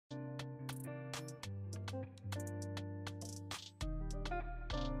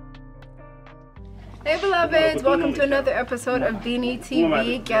Hey beloveds, welcome to another episode of Beanie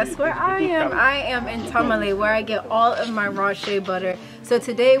TV. Guess where I am? I am in Tamale, where I get all of my raw shea butter. So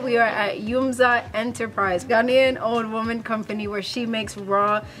today we are at Yumza Enterprise, Ghanaian owned woman company where she makes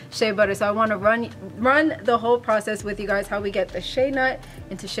raw shea butter. So I want to run the whole process with you guys, how we get the shea nut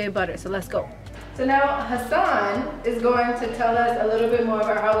into shea butter. So let's go. So now Hassan is going to tell us a little bit more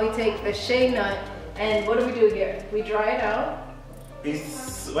about how we take the shea nut and what do we do here? We dry it out. It's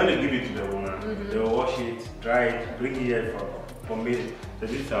when they give it to the woman, they will wash it, dry it, bring it here for milling. So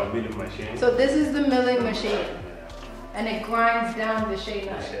this is our milling machine. So this is the milling machine, and it grinds down the shea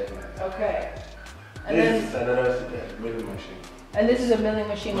nut. Okay. And this is another milling machine. And this is a milling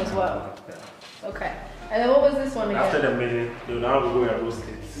machine as well. Okay. And then what was this one again? After the milling, you now go and roast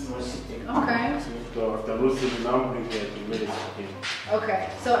it. Okay. So after roasting, you now bring it to mill it again. Okay.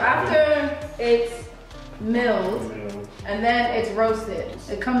 So after it's milled and then it's roasted,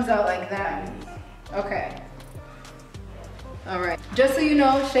 it comes out like that. Okay. All right. Just so you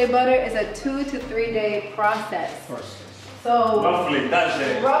know, shea butter is a 2 to 3 day process. So roughly, that's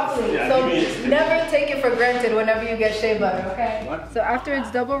it. Roughly. Yeah, so never take it for granted whenever you get shea butter, okay? So after it's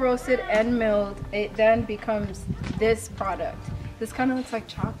double roasted and milled, it then becomes this product. This kind of looks like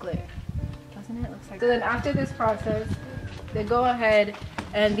chocolate, doesn't it? Looks like. So then after this process, they go ahead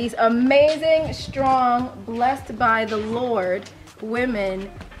and these amazing, strong, blessed by the Lord women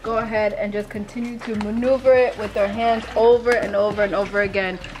go ahead and just continue to maneuver it with their hands over and over and over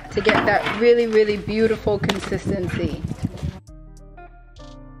again to get that really, really beautiful consistency.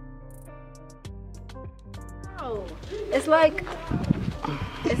 Wow. It's like,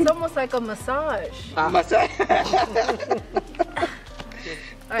 it's almost like a massage. Massage.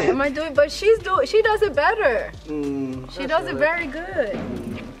 All right, am I doing? But she does it better. She does it very good.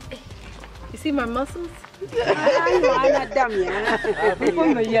 You see my muscles?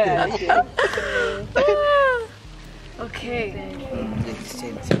 Okay.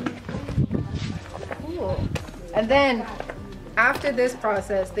 Cool. And then after this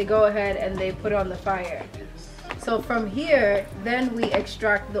process, they go ahead and they put it on the fire. So from here, then we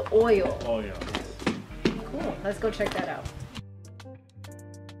extract the oil. Oh yeah. Cool. Let's go check that out.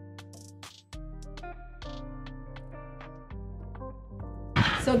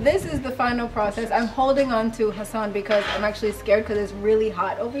 So this is the final process. I'm holding on to Hassan because I'm actually scared because it's really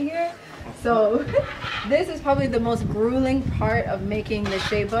hot over here. So this is probably the most grueling part of making the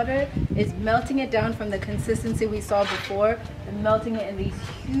shea butter, is melting it down from the consistency we saw before and melting it in these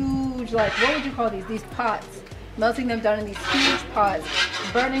huge, like, what would you call these? These pots. Melting them down in these huge pots,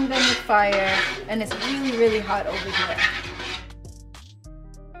 burning them with fire, and it's really, really hot over here.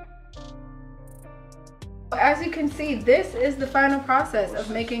 As you can see, this is the final process of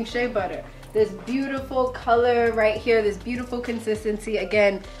making shea butter. This beautiful color right here, this beautiful consistency,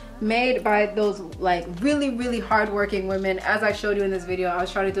 again, made by those like really, really hardworking women. As I showed you in this video, I was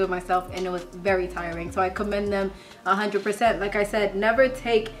trying to do it myself and it was very tiring. So I commend them 100%. Like I said, never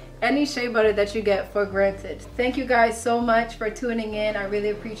take any shea butter that you get for granted. Thank you guys so much for tuning in. I really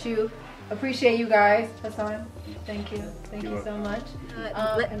appreciate you guys. Hassan, thank you so much.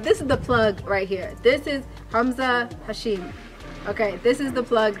 This is the plug right here. This is Hamza Hashim. Okay, this is the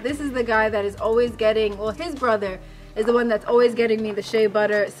plug. This is the guy that is always getting, well, his brother is the one that's always getting me the shea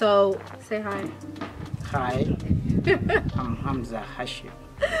butter. So say hi. Hi, I'm Hamza Hashim.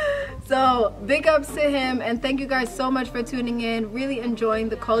 So big ups to him, and thank you guys so much for tuning in. Really enjoying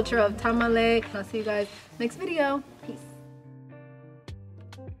the culture of Tamale. I'll see you guys next video.